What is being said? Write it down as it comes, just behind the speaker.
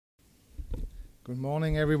Good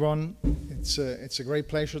morning, everyone. It's a great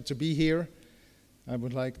pleasure to be here. I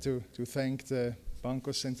would like to thank the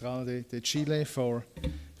Banco Central de Chile for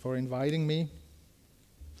inviting me.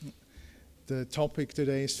 The topic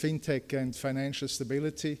today is fintech and financial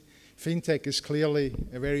stability. Fintech is clearly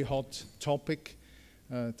a very hot topic.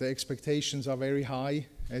 The expectations are very high.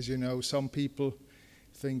 As you know, some people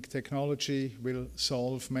think technology will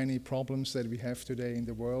solve many problems that we have today in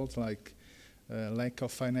the world, like lack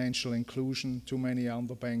of financial inclusion, too many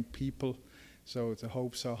underbanked people. So the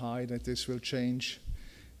hopes are high that this will change.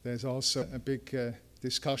 There's also a big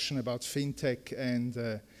discussion about fintech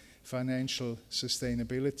and financial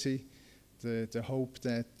sustainability. The hope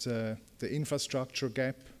that the infrastructure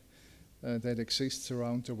gap that exists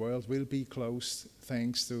around the world will be closed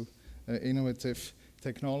thanks to innovative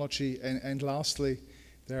technology. And lastly,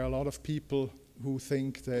 there are a lot of people who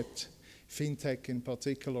think that fintech, in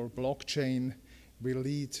particular blockchain, will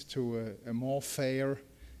lead to a more fair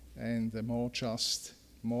and a more just,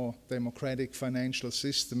 more democratic financial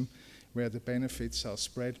system where the benefits are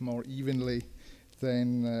spread more evenly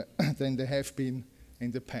than they have been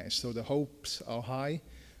in the past. So the hopes are high.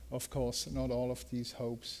 Of course, not all of these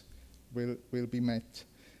hopes will be met.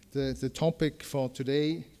 The topic for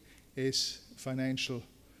today is financial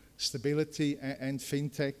stability and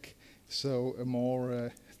fintech, so a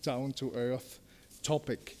more down-to-earth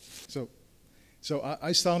topic. So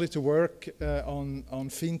I started to work on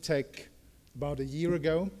fintech about a year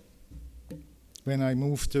ago when I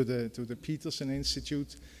moved to the Peterson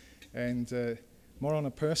Institute, and more on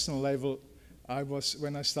a personal level,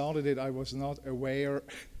 when I started it, I was not aware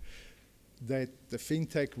that the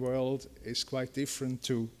fintech world is quite different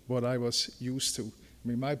to what I was used to. I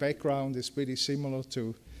mean, my background is pretty similar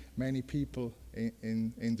to many people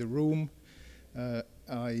in the room.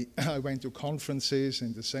 I went to conferences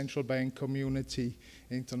in the central bank community,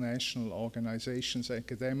 international organizations,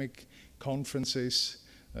 academic conferences.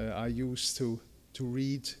 I used to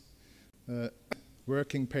read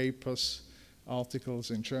working papers,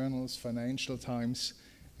 articles in journals, Financial Times.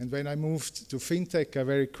 And when I moved to fintech, I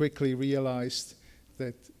very quickly realized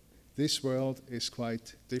that this world is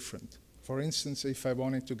quite different. For instance, if I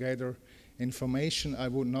wanted to gather information, I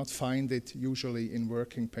would not find it usually in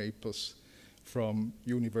working papers from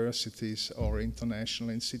universities or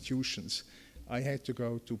international institutions. I had to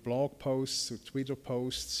go to blog posts, to Twitter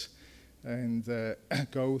posts, and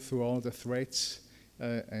go through all the threads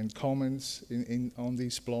and comments on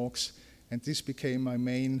these blogs, and this became my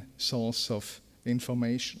main source of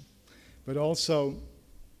information. But also,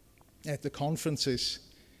 at the conferences,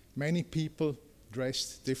 many people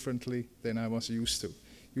dressed differently than I was used to.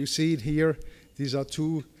 You see it here. These are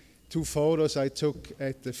two photos I took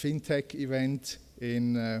at the fintech event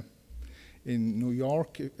in New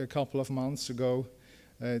York a couple of months ago.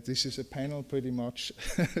 This is a panel pretty much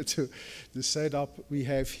to the setup we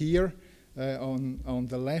have here. On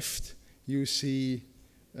the left, you see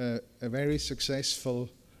a very successful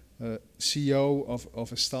CEO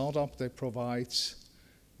of a startup that provides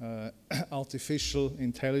artificial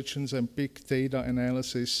intelligence and big data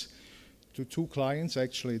analysis to two clients.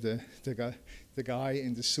 Actually, the guy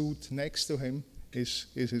in the suit next to him is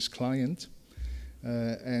his client,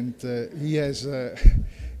 and the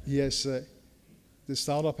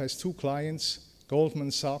startup has two clients,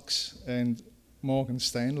 Goldman Sachs and Morgan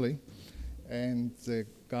Stanley, and the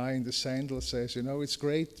guy in the sandal says, you know, it's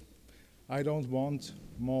great, I don't want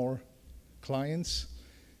more clients.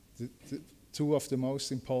 The two of the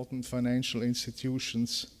most important financial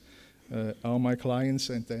institutions are my clients,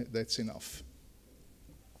 and that's enough.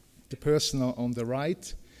 The person on the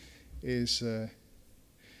right is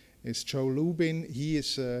Joe Lubin. He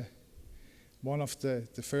is one of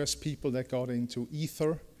the first people that got into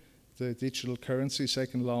Ether, the digital currency,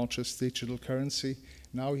 second largest digital currency.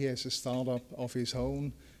 Now he has a startup of his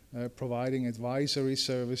own, providing advisory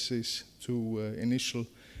services to initial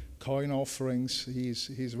coin offerings.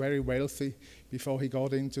 He's very wealthy. Before he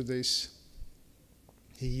got into this,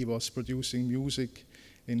 he was producing music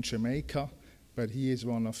in Jamaica, but he is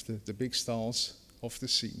one of the big stars of the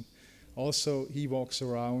scene. Also, he walks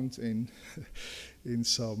around in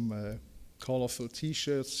some colorful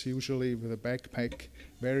t-shirts, usually with a backpack,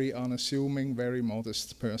 very unassuming, very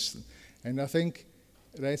modest person. And I think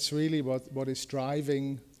that's really what is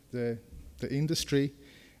driving the industry.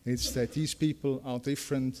 It's that these people are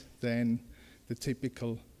different than the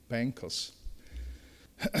typical bankers.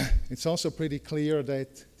 It's also pretty clear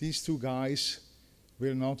that these two guys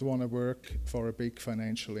will not want to work for a big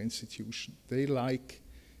financial institution. They like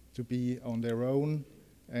to be on their own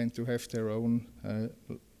and to have their own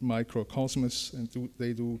microcosmos, and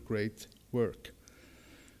they do great work.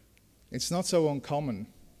 it's not so uncommon.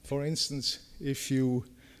 For instance, if you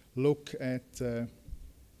look at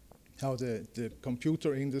how the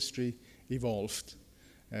computer industry evolved,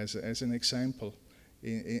 as an example.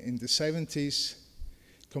 In the 70s,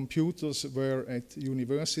 computers were at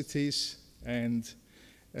universities and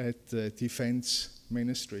at the defense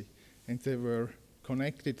ministry, and they were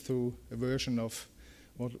connected through a version of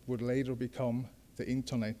what would later become the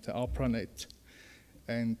internet, the ARPANET.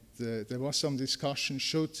 And there was some discussion,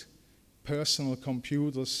 should personal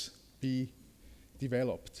computers be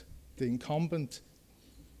developed? The incumbent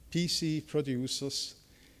PC producers,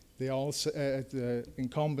 the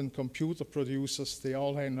incumbent computer producers, they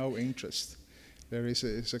all had no interest. There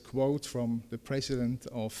is a quote from the president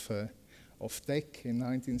of DEC in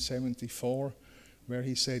 1974, where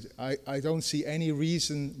he said, I don't see any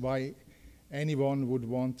reason why anyone would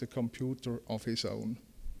want a computer of his own.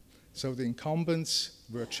 So the incumbents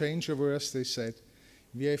were change averse. They said,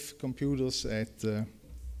 we have computers at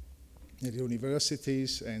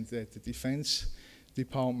universities and at the defense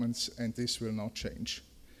departments, and this will not change.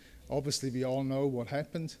 Obviously, we all know what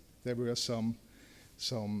happened. There were some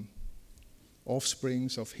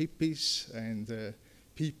offsprings of hippies and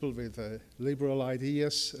people with liberal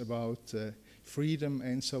ideas about freedom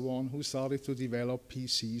and so on, who started to develop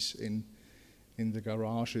PCs in the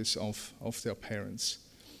garages of their parents.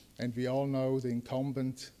 And we all know the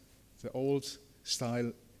incumbent, the old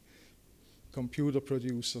style computer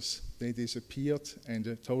producers, they disappeared and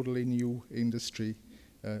a totally new industry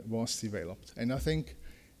was developed. And I think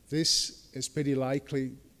this is pretty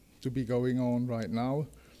likely to be going on right now.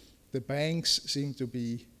 The banks seem to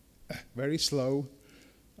be very slow.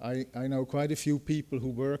 I know quite a few people who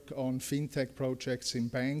work on fintech projects in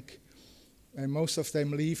bank, and most of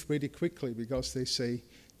them leave pretty quickly because they say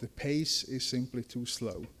the pace is simply too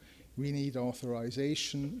slow. We need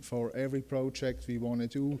authorization for every project we want to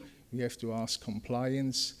do. We have to ask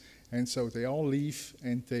compliance, and so they all leave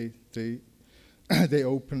and they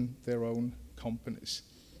open their own companies.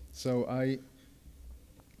 So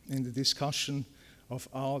in the discussion of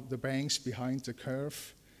are the banks behind the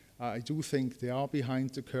curve, I do think they are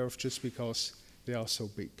behind the curve just because they are so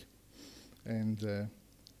big, and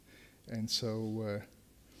so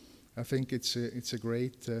I think it's a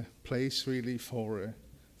great place really for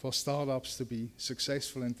startups to be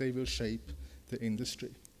successful, and they will shape the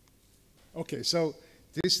industry. Okay, so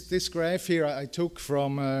this graph here I took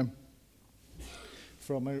from a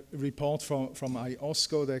report from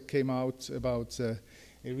IOSCO that came out about a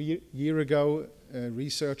year ago, a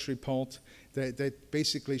research report that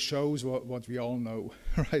basically shows what we all know.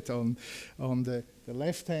 Right, on the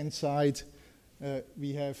left-hand side,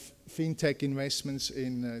 we have fintech investments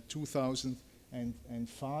in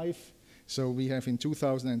 2005. So we have in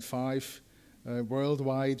 2005,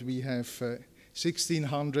 worldwide, we have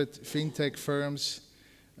 1,600 fintech firms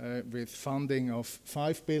with funding of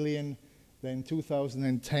 5 billion. Then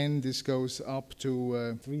 2010, this goes up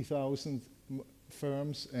to 3,000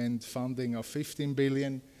 firms and funding of 15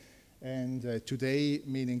 billion. And today,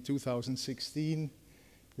 meaning 2016,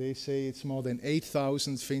 they say it's more than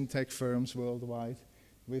 8,000 fintech firms worldwide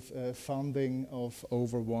with funding of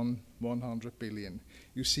over 100 billion.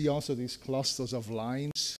 You see also these clusters of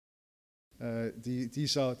lines.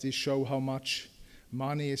 These show how much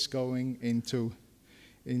money is going into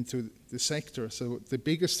the sector. So the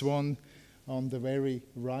biggest one on the very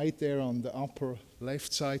right there on the upper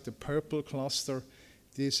left side, the purple cluster,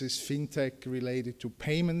 this is fintech related to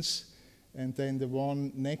payments. And then the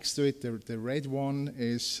one next to it, the red one,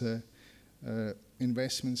 is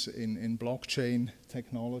investments in blockchain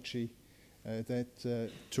technology that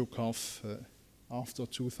took off after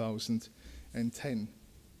 2010.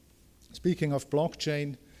 Speaking of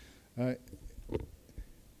blockchain,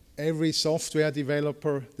 every software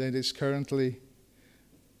developer that is currently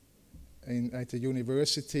at the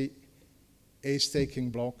university is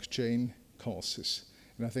taking blockchain courses.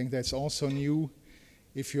 And I think that's also new.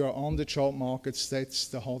 If you are on the job markets, that's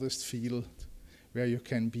the hottest field where you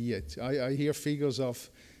can be at. I hear figures of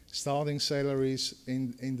starting salaries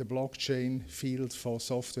in the blockchain field for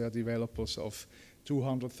software developers of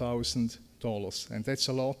 $200,000. And that's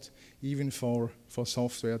a lot, even for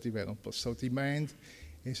software developers. So demand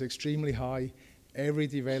is extremely high. Every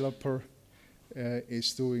developer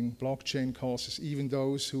is doing blockchain courses, even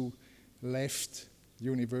those who left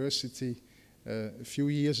university a few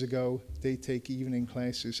years ago, they take evening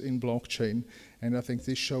classes in blockchain, and I think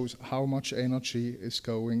this shows how much energy is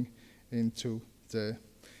going into the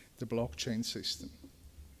blockchain system.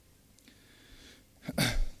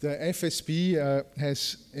 The FSB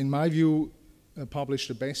has, in my view, published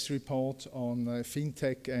the best report on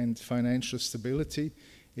fintech and financial stability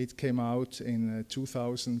It came out in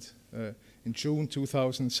June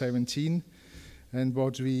 2017. And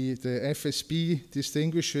what the FSB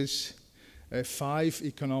distinguishes 5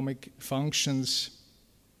 economic functions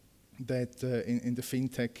that in the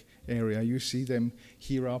fintech area. You see them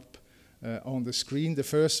here up on the screen. The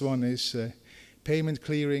first one is payment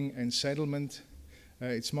clearing and settlement.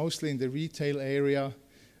 It's mostly in the retail area.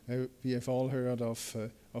 We have all heard of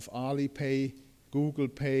Alipay, Google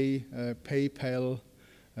Pay, PayPal,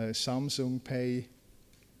 Samsung Pay,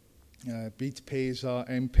 BitPesa,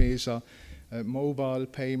 M-Pesa, mobile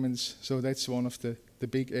payments. So that's one of the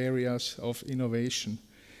big areas of innovation.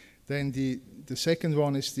 Then the second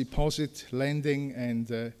one is deposit lending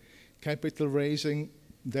and capital raising.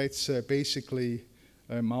 That's basically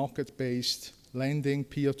market-based lending,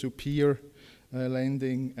 peer-to-peer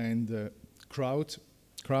lending, and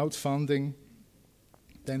crowdfunding.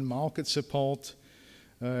 Then market support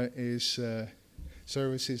is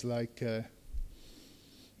services like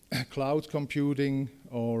cloud computing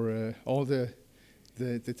or all the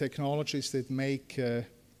technologies that make the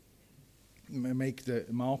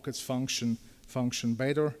markets function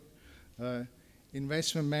better.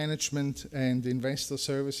 Investment management and investor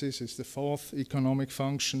services is the fourth economic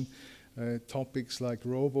function. Topics like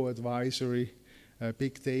robo-advisory,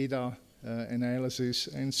 big data analysis,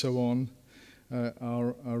 and so on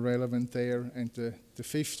are relevant there. And the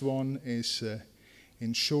fifth one is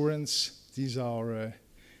insurance. These are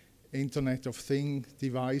Internet of Things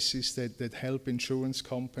devices that help insurance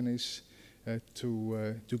companies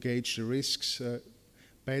to gauge the risks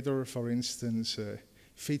better. For instance,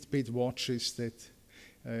 Fitbit watches that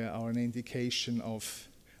are an indication of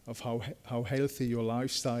how healthy your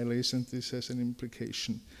lifestyle is, and this has an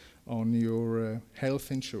implication on your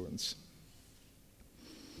health insurance.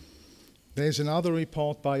 There's another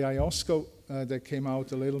report by IOSCO that came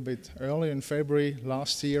out a little bit earlier in February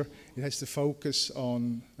last year. It has the focus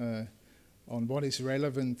on what is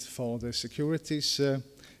relevant for the securities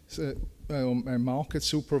market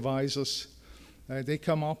supervisors. They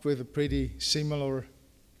come up with a pretty similar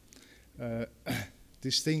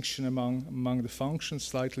distinction among the functions,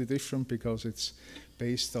 slightly different because it's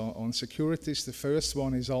based on securities. The first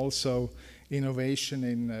one is also innovation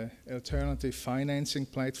in alternative financing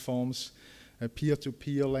platforms,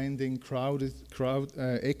 peer-to-peer lending,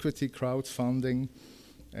 equity crowdfunding,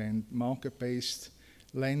 and market-based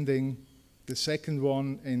lending. The second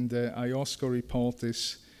one in the IOSCO report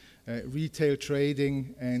is retail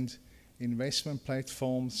trading and investment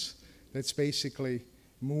platforms. That's basically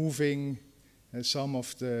moving some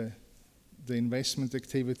of the investment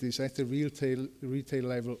activities at the retail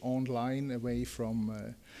level online, away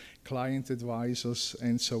from client advisors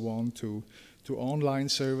and so on to online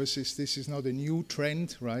services. This is not a new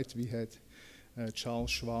trend, right? We had Charles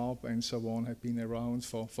Schwab and so on have been around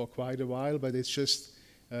for quite a while, but it's just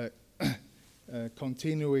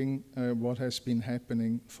continuing what has been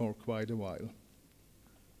happening for quite a while.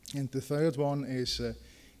 And the third one is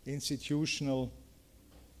institutional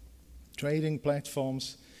trading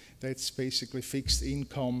platforms. That's basically fixed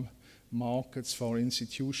income markets for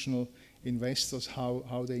institutional investors,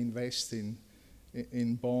 how they invest in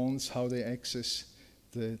bonds, how they access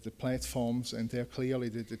the platforms, and there clearly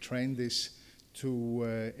the trend is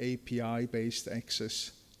to API-based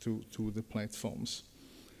access to the platforms.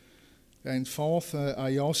 And fourth,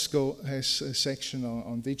 IOSCO has a section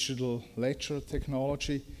on digital ledger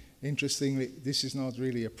technology. Interestingly, this is not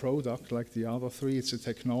really a product like the other three, it's a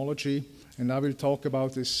technology. And I will talk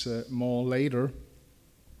about this more later,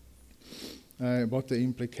 what the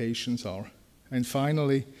implications are. And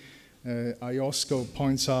finally, IOSCO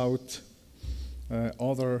points out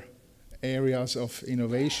other areas of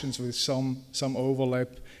innovations with some overlap: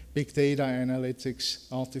 big data analytics,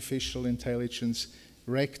 artificial intelligence,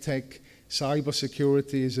 RegTech,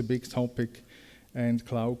 cybersecurity is a big topic, and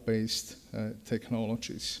cloud-based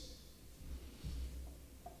technologies.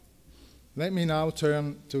 Let me now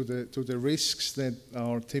turn to the risks that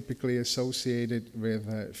are typically associated with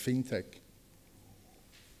fintech.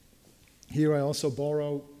 Here I also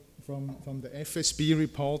borrow from the FSB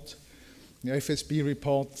report. The FSB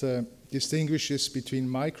report distinguishes between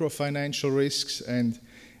microfinancial risks and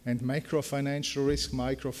macrofinancial risk.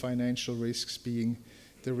 Microfinancial risks being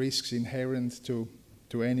the risks inherent to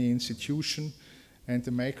any institution, and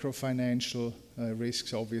the macrofinancial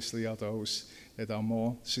risks obviously are those that are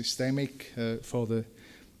more systemic for the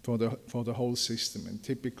whole system. And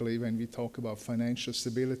typically when we talk about financial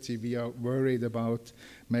stability, we are worried about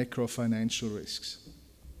macrofinancial risks.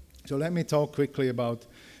 So let me talk quickly about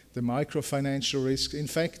the microfinancial risks. In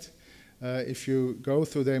fact, if you go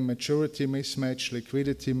through them, maturity mismatch,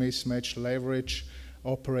 liquidity mismatch, leverage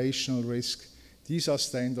operational risk. These are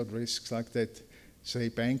standard risks like that, say,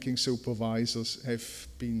 banking supervisors have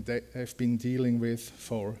been dealing with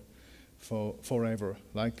for forever.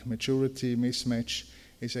 Like maturity mismatch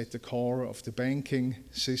is at the core of the banking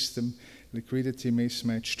system, liquidity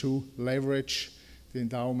mismatch too, leverage, the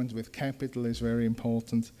endowment with capital is very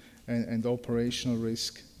important, and operational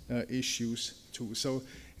risk issues too. So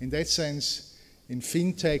in that sense, in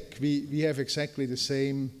fintech, we have exactly the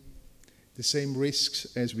same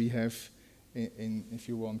risks as we have in if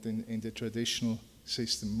you want, in the traditional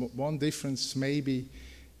system. One difference maybe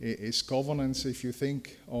is governance. If you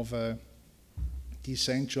think of a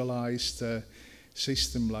decentralized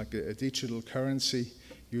system like a digital currency,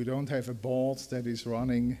 you don't have a board that is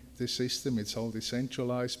running the system. It's all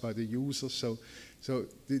decentralized by the user. So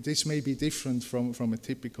this may be different from a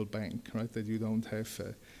typical bank, right? That you don't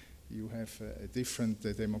have you have a different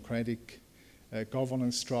democratic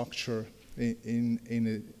governance structure in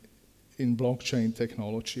blockchain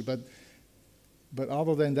technology. But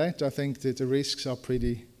other than that, I think that the risks are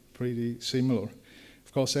pretty similar.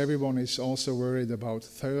 Of course, everyone is also worried about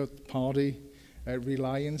third-party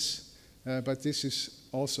reliance, but this is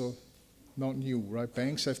also not new, right?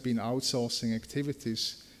 Banks have been outsourcing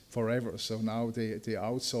activities forever, so now they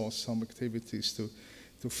outsource some activities to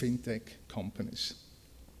fintech companies.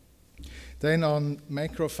 Then on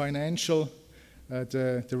macro-financial,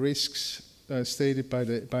 the risks stated by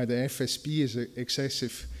the FSB is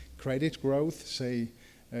excessive credit growth. Say,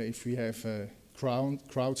 if we have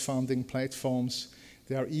crowdfunding platforms,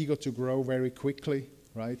 they are eager to grow very quickly,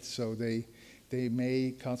 right? So they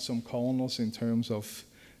may cut some corners in terms of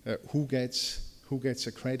who gets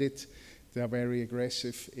a credit. They are very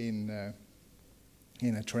aggressive in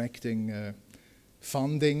attracting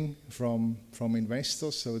funding from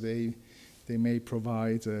investors. So they may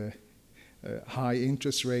provide high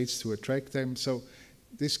interest rates to attract them. So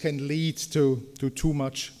this can lead to too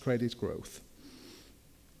much credit growth.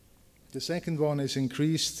 The second one is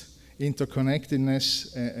increased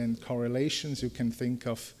interconnectedness and correlations. You can think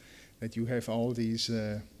of that you have all these,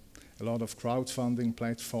 a lot of crowdfunding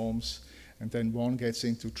platforms, and then one gets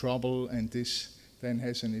into trouble, and this then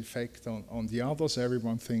has an effect on the others.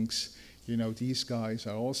 Everyone thinks, you know, these guys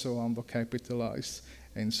are also undercapitalized,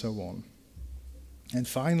 and so on. And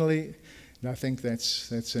finally, and I think that's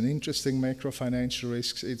an interesting macro-financial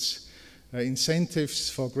risk. It's incentives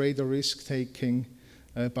for greater risk-taking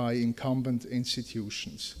by incumbent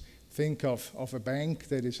institutions. Think of a bank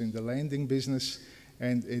that is in the lending business,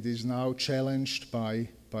 and it is now challenged by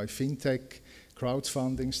fintech,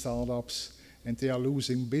 crowdfunding startups, and they are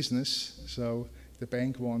losing business. So the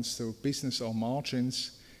bank wants to, business or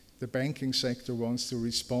margins, the banking sector wants to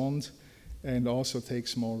respond and also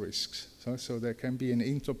takes more risks. So there can be an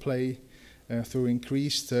interplay through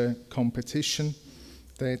increased competition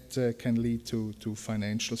that can lead to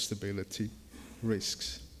financial stability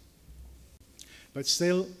risks. But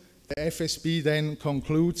still, the FSB then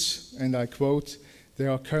concludes, and I quote, "There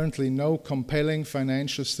are currently no compelling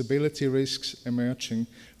financial stability risks emerging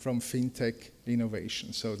from fintech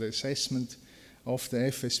innovation." So the assessment of the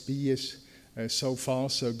FSB is so far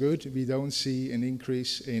so good. We don't see an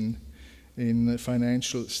increase in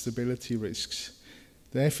financial stability risks.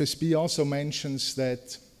 The FSB also mentions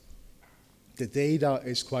that the data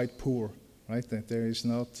is quite poor, right? That there is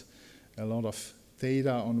not a lot of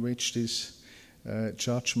data on which this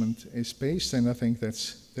judgment is based, and I think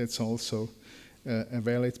that's also a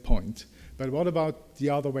valid point. But what about the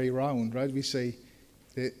other way around, right? We say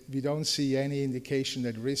that we don't see any indication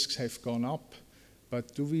that risks have gone up,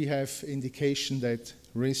 but do we have indication that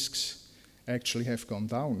risks actually have gone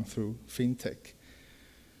down through fintech?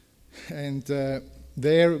 And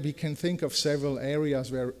there we can think of several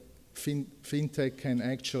areas where fintech can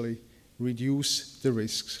actually reduce the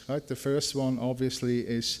risks, right? The first one obviously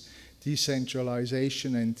is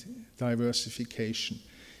decentralization and diversification.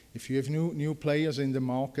 If you have new players in the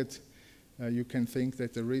market, you can think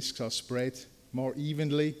that the risks are spread more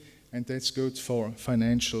evenly, and that's good for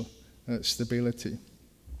financial stability.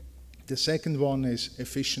 The second one is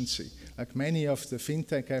efficiency. Like many of the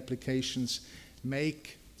fintech applications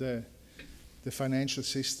make the financial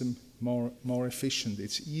system more efficient.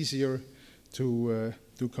 It's easier to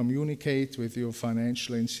communicate with your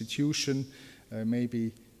financial institution.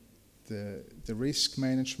 Maybe the risk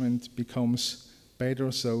management becomes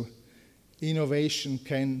better. So innovation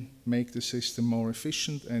can make the system more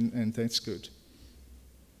efficient, and that's good.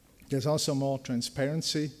 There's also more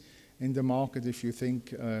transparency in the market. If you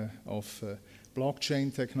think of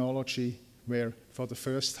blockchain technology, where for the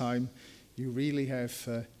first time you really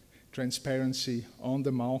have transparency on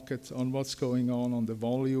the market, on what's going on the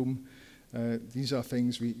volume, These are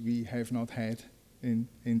things we have not had in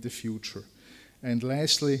the future. And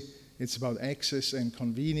lastly, it's about access and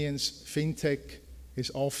convenience. Fintech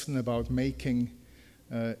is often about making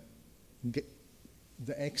the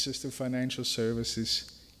access to financial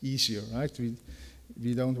services easier, right?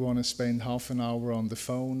 We don't want to spend half an hour on the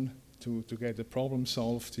phone to get a problem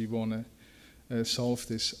solved. We want to solve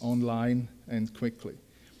this online and quickly.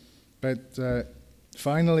 But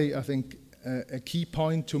finally, I think a key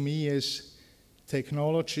point to me is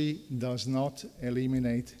technology does not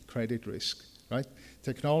eliminate credit risk, right?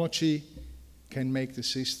 Technology can make the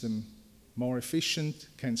system more efficient,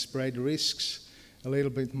 can spread risks a little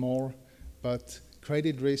bit more, but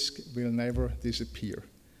credit risk will never disappear.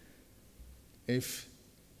 If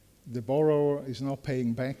the borrower is not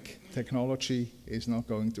paying back, technology is not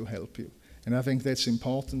going to help you. And I think that's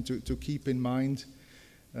important to keep in mind.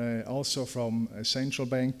 Also from a central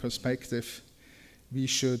bank perspective, we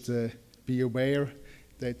should be aware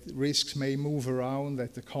that risks may move around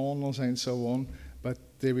at the corners and so on, but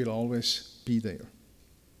they will always be there.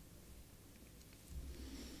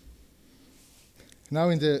 Now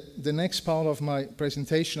in the next part of my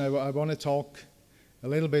presentation, I want to talk a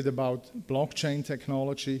little bit about blockchain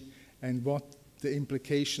technology and what the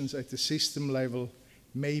implications at the system level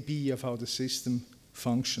may be of how the system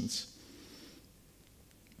functions.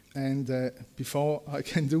 And before I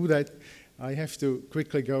can do that, I have to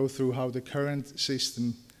quickly go through how the current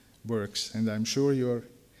system works. And I'm sure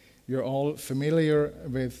you're all familiar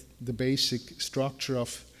with the basic structure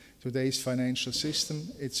of today's financial system.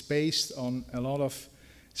 It's based on a lot of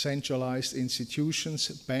centralized institutions,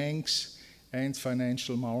 banks, and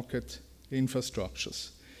financial market infrastructures.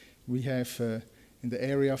 We have, in the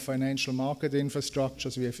area of financial market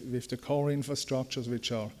infrastructures, we have the core infrastructures,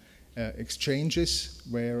 which are exchanges,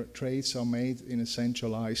 where trades are made in a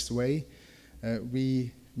centralized way.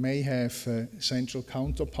 We may have central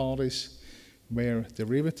counterparties, where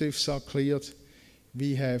derivatives are cleared.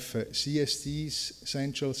 We have CSDs,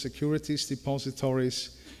 central securities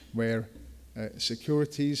depositories, where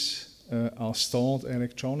securities are stored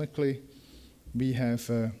electronically. We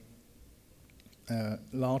have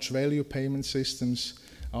large value payment systems,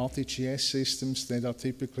 RTGS systems that are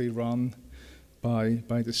typically run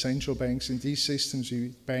by the central banks. In these systems,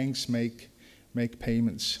 banks make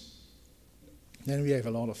payments. Then we have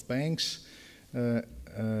a lot of banks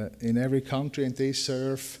in every country, and they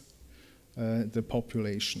serve the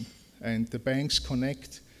population. And the banks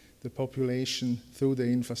connect the population through the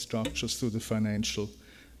infrastructures to the financial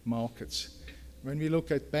markets. When we look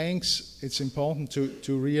at banks, it's important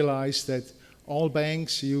to realize that all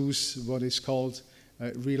banks use what is called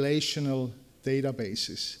relational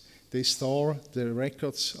databases. They store the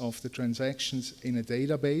records of the transactions in a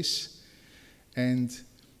database, and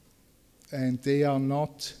they are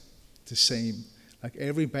not the same. Like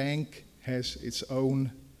every bank has its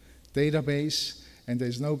own database, and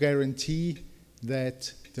there's no guarantee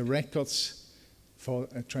that the records for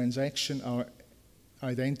a transaction are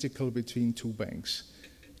identical between two banks.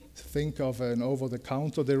 Think of an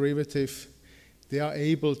over-the-counter derivative. They are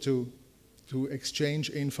able to exchange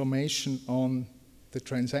information on the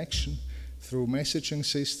transaction through messaging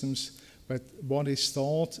systems, but what is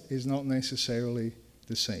stored is not necessarily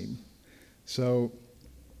the same. So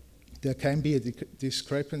there can be a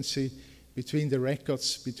discrepancy between the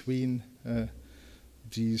records between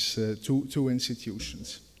these two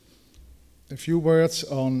institutions. A few words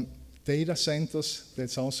on data centers.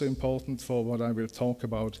 That's also important for what I will talk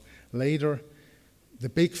about later. The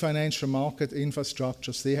big financial market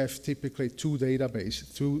infrastructures, they have typically two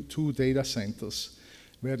databases, two data centers,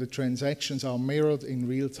 where the transactions are mirrored in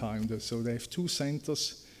real time. So they have two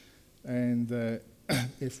centers, and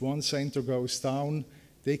if one center goes down,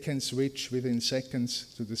 they can switch within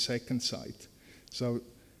seconds to the second site. So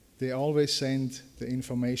they always send the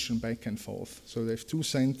information back and forth. So they have two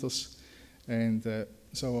centers, and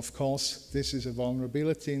so of course this is a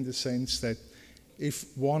vulnerability in the sense that if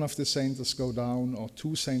one of the centers go down or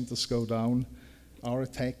two centers go down, are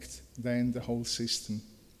attacked, then the whole system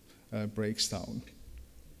breaks down.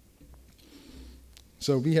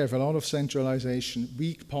 So we have a lot of centralization.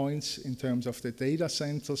 Weak points in terms of the data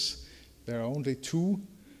centers, there are only two,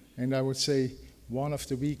 and I would say one of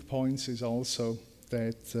the weak points is also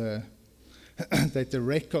that that the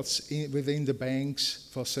records within the banks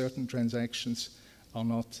for certain transactions are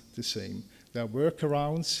not the same. There are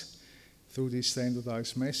workarounds through these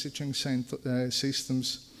standardized messaging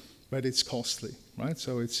systems, but it's costly, right?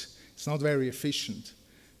 So it's not very efficient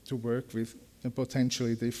to work with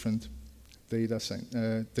potentially different data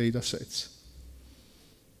sets.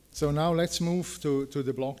 So now let's move to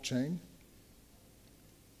the blockchain.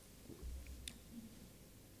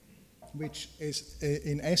 which is,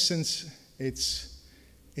 in essence,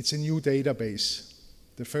 it's a new database.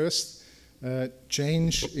 The first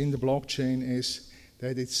change in the blockchain is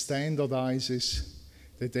that it standardizes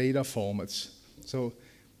the data formats. So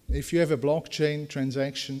if you have a blockchain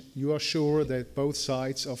transaction, you are sure that both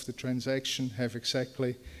sides of the transaction have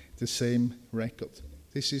exactly the same record.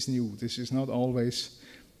 This is new. This is not always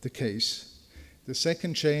the case. The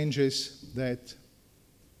second change is that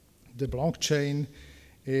the blockchain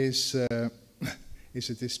is a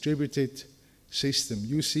distributed system.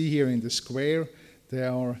 You see here in the square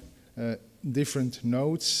there are different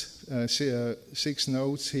nodes, 6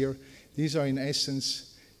 nodes here. These are in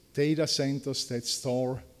essence data centers that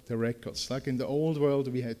store the records. Like in the old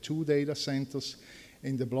world we had 2 data centers.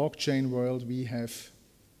 In the blockchain world we have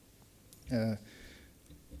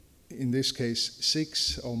in this case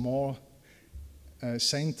 6 or more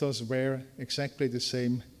centers where exactly the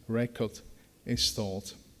same record is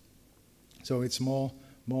stored. So it's more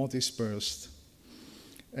dispersed.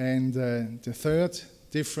 And the third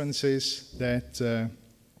difference is that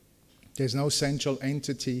there's no central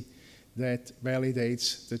entity that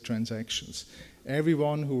validates the transactions.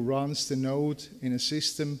 Everyone who runs the node in a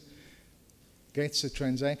system gets a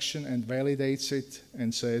transaction and validates it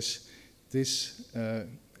and says this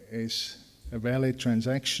is a valid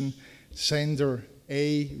transaction. Sender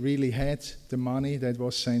A really had the money that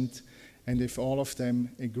was sent, and if all of them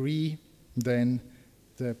agree, then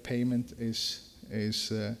the payment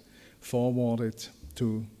is forwarded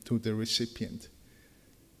to the recipient.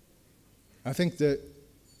 I think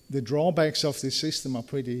the drawbacks of this system are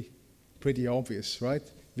pretty obvious, right?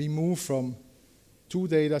 We move from 2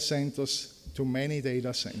 data centers to many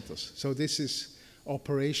data centers. So this is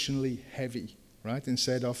operationally heavy, right?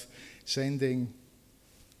 Instead of sending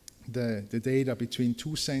the data between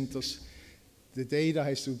 2 centers, the data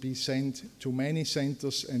has to be sent to many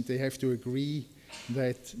centers and they have to agree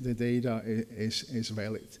that the data is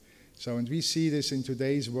valid. So, and we see this in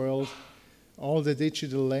today's world, all the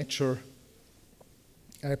digital ledger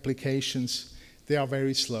applications, they are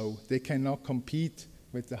very slow. They cannot compete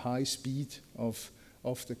with the high speed of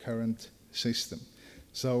the current system.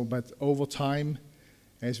 So, but over time,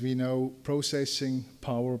 as we know, processing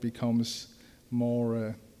power becomes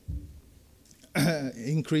more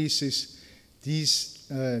increases, these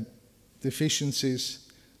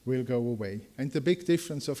deficiencies will go away. And the big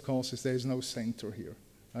difference, of course, is there is no center here,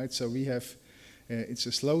 right? So we have, it's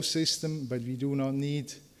a slow system, but we do not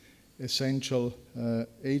need a central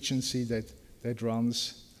agency that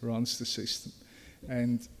runs the system.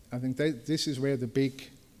 And I think that this is where the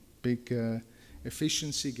big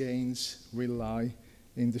efficiency gains will lie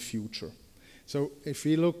in the future. So if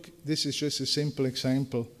we look, this is just a simple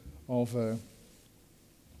example of a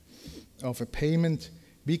payment.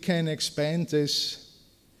 We can expand this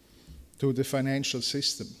to the financial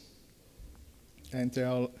system. And there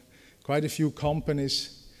are quite a few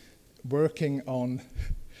companies working on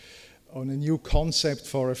a new concept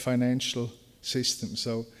for a financial system.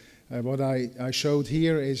 So what I showed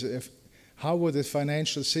here is how would a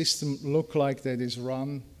financial system look like that is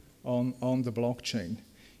run on the blockchain.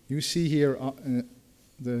 You see here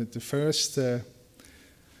the first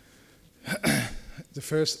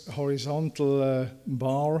horizontal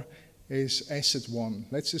bar is asset 1.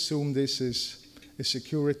 Let's assume this is a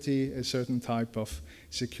security, a certain type of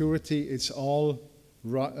security. It's all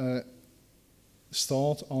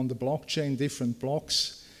stored on the blockchain, different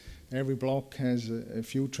blocks. Every block has a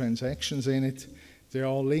few transactions in it. They're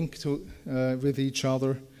all linked with each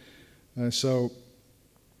other. So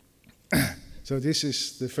this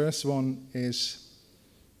is, the first one is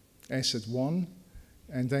asset 1.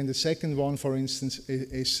 And then the second one, for instance,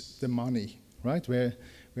 is the money, right? Where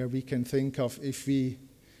we can think of, if we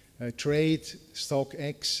trade stock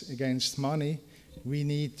X against money, we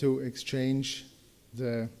need to exchange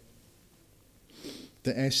the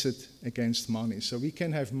asset against money. So we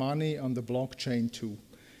can have money on the blockchain too.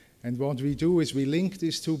 And what we do is we link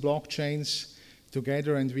these 2 blockchains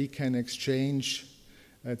together and we can exchange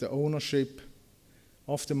the ownership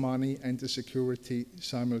of the money and the security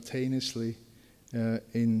simultaneously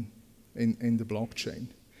in the blockchain.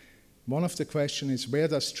 One of the questions is, where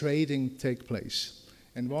does trading take place?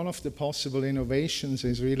 And one of the possible innovations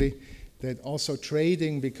is really that also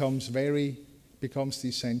trading becomes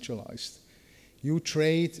decentralized. You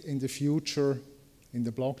trade in the future, in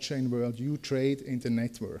the blockchain world, you trade in the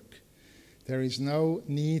network. There is no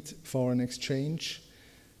need for an exchange.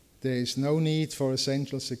 There is no need for a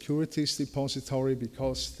central securities depository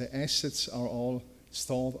because the assets are all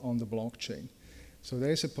stored on the blockchain. So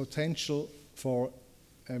there's a potential for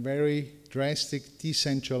a very drastic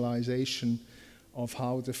decentralization of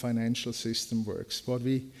how the financial system works.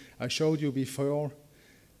 I showed you before,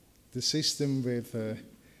 the system with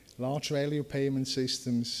large value payment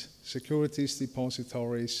systems, securities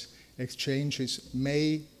depositories, exchanges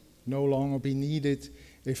may no longer be needed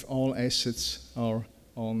if all assets are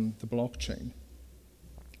on the blockchain.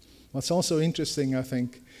 What's also interesting, I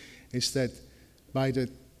think, is that by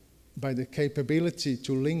the capability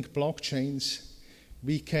to link blockchains,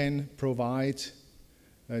 we can provide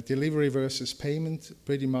delivery versus payment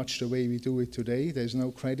pretty much the way we do it today. There's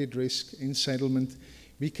no credit risk in settlement.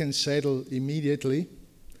 We can settle immediately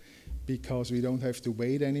because we don't have to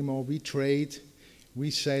wait anymore. We trade,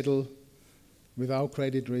 we settle without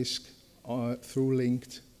credit risk through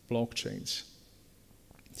linked blockchains.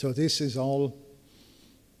 So this is all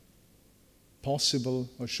possible,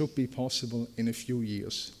 or should be possible, in a few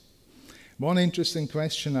years. One interesting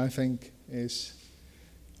question, I think, is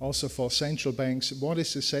also for central banks: what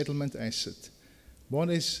is a settlement asset? What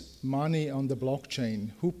is money on the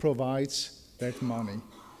blockchain? Who provides that money?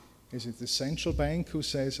 Is it the central bank who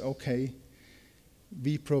says, okay,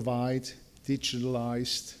 we provide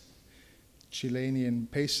digitalized Chilean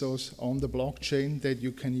pesos on the blockchain that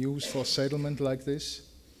you can use for settlement like this?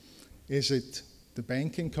 Is it the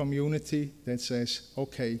banking community that says,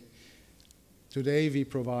 okay, today we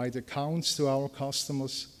provide accounts to our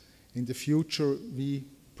customers, in the future we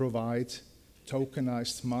provide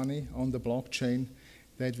tokenized money on the blockchain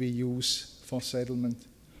that we use for settlement?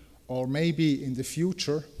 Or maybe in the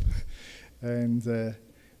future, and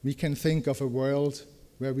we can think of a world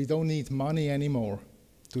where we don't need money anymore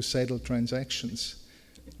to settle transactions.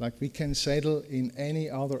 Like, we can settle in any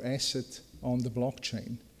other asset on the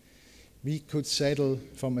blockchain. We could settle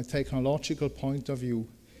from a technological point of view.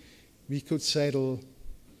 We could settle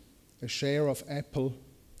a share of Apple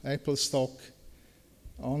stock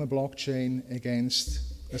on a blockchain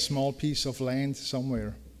against a small piece of land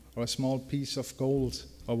somewhere, or a small piece of gold,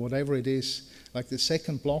 or whatever it is. Like, the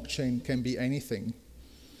second blockchain can be anything.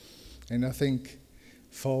 And I think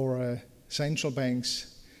for central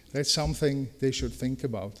banks, that's something they should think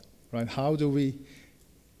about, right?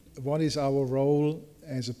 What is our role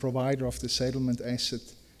as a provider of the settlement asset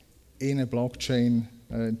in a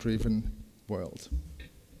blockchain-driven world?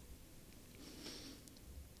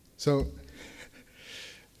 So,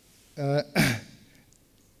 but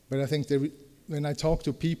I think when I talk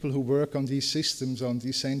to people who work on these systems, on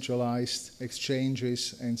decentralized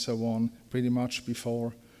exchanges and so on, pretty much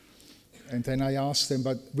before, and then I ask them,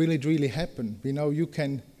 but will it really happen? We know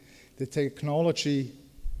the technology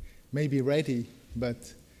may be ready,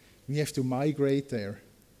 but we have to migrate there,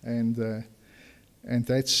 and I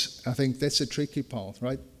think that's a tricky part,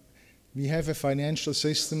 right? We have a financial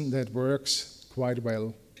system that works quite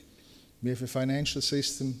well. We have a financial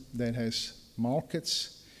system that has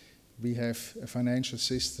markets. We have a financial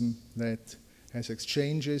system that has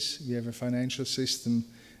exchanges. We have a financial system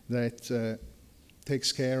that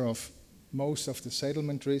takes care of most of the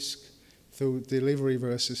settlement risk through delivery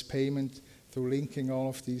versus payment, through linking all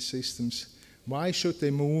of these systems. Why should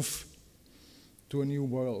they move to a new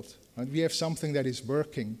world? And we have something that is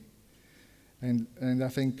working. And I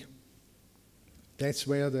think that's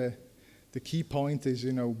where the key point is,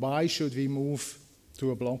 why should we move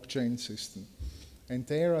to a blockchain system? And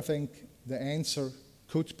there, I think the answer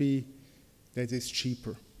could be that it's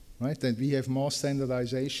cheaper, right? That we have more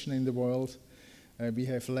standardization in the world. We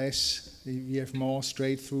have more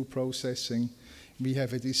straight-through processing. We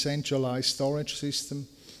have a decentralized storage system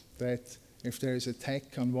that if there is a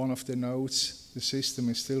attack on one of the nodes, the system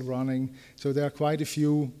is still running. So there are quite a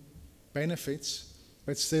few benefits,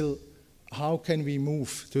 but still, how can we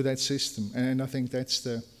move to that system? And I think this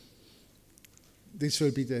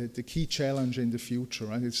will be the key challenge in the future.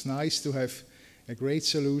 Right? It's nice to have a great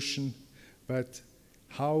solution, but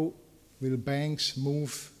how will banks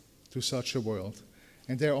move to such a world?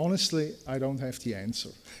 And there, honestly, I don't have the answer.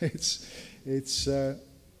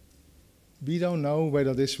 We don't know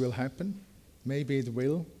whether this will happen. Maybe it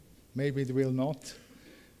will, maybe it will not.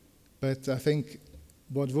 But I think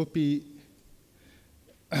what would be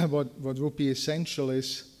essential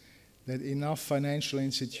is that enough financial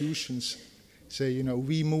institutions say,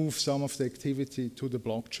 we move some of the activity to the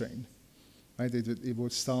blockchain. Right? It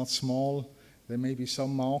would start small. There may be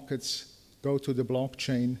some markets go to the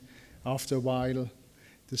blockchain. After a while,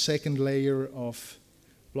 the second layer of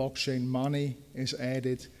blockchain money is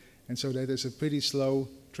added, and so that is a pretty slow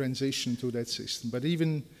transition to that system. But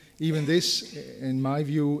even this, in my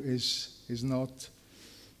view, is not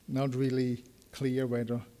really clear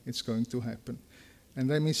whether it's going to happen. And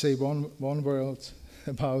let me say one word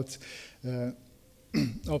about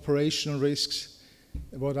operational risks.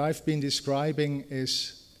 what I've been describing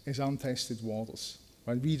is untested waters.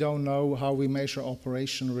 Right? We don't know how we measure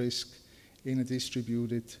operation risk in a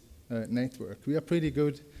distributed network. We are pretty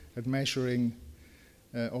good at measuring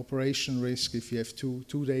operation risk. If you have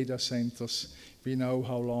two data centers, we know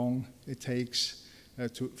how long it takes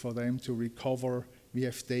for them to recover. We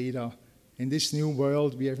have data. In this new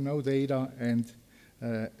world, we have no data, and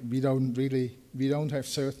we don't have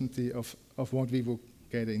certainty of what we will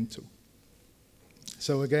get into.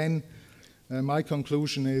 So again, my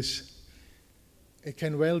conclusion is it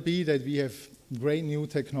can well be that we have great new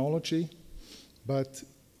technology, but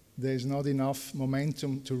there's not enough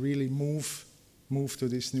momentum to really move to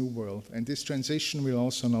this new world. And this transition will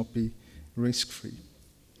also not be risk-free.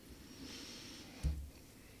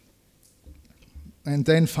 And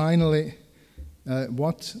then finally,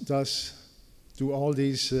 what do all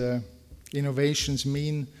these innovations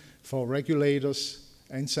mean for regulators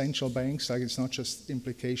and central banks? Like, it's not just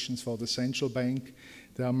implications for the central bank.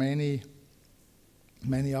 There are many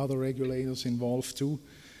other regulators involved too.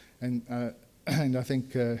 And I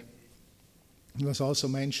think it was also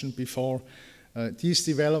mentioned before, these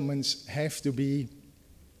developments have to be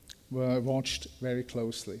watched very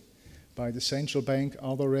closely by the central bank,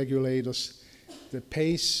 other regulators. The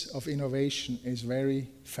pace of innovation is very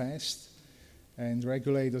fast, and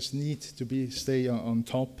regulators need to stay on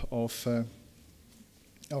top of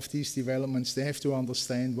these developments. They have to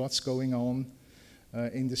understand what's going on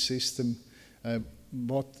in the system,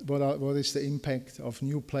 what is the impact of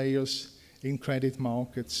new players in credit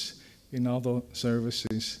markets, in other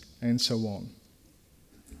services, and so on.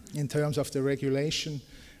 In terms of the regulation,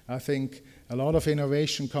 I think a lot of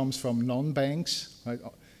innovation comes from non-banks, right?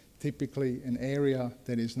 Typically an area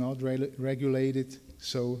that is not regulated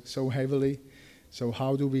so heavily. So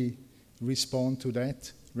how do we respond to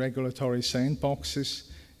that? Regulatory sandboxes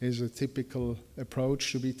is a typical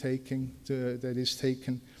approach to be taken. That is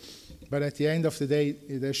taken. But at the end of the day,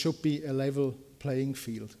 there should be a level playing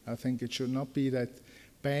field. I think it should not be that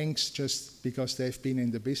banks, just because they've been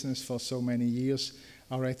in the business for so many years,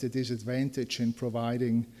 are at a disadvantage in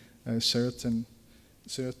providing certain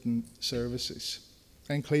services.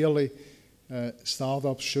 And clearly,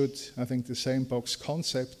 startups should, I think the sandbox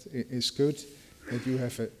concept is good, that you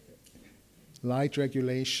have a light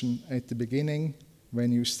regulation at the beginning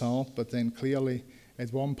when you start, but then clearly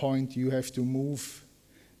at one point you have to move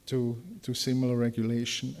to similar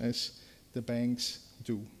regulation as the banks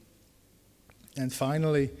do. And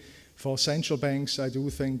finally, for central banks, I do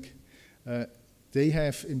think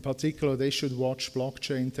in particular, they should watch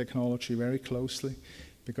blockchain technology very closely,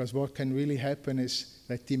 because what can really happen is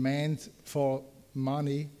that demand for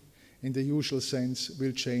money in the usual sense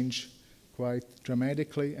will change quite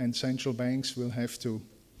dramatically, and central banks will have to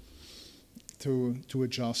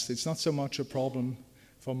adjust. It's not so much a problem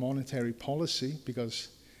for monetary policy, because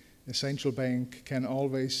a central bank can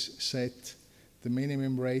always set the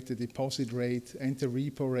minimum rate, the deposit rate, and the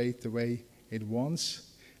repo rate the way it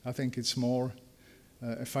wants. I think it's more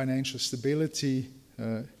a financial stability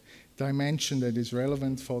dimension that is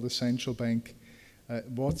relevant for the central bank.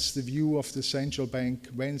 What's the view of the central bank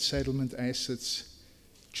when settlement assets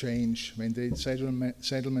change, when the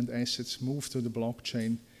settlement assets move to the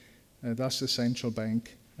blockchain? Does the central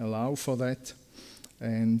bank allow for that?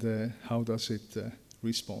 And how does it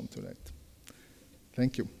respond to that?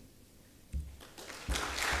 Thank you.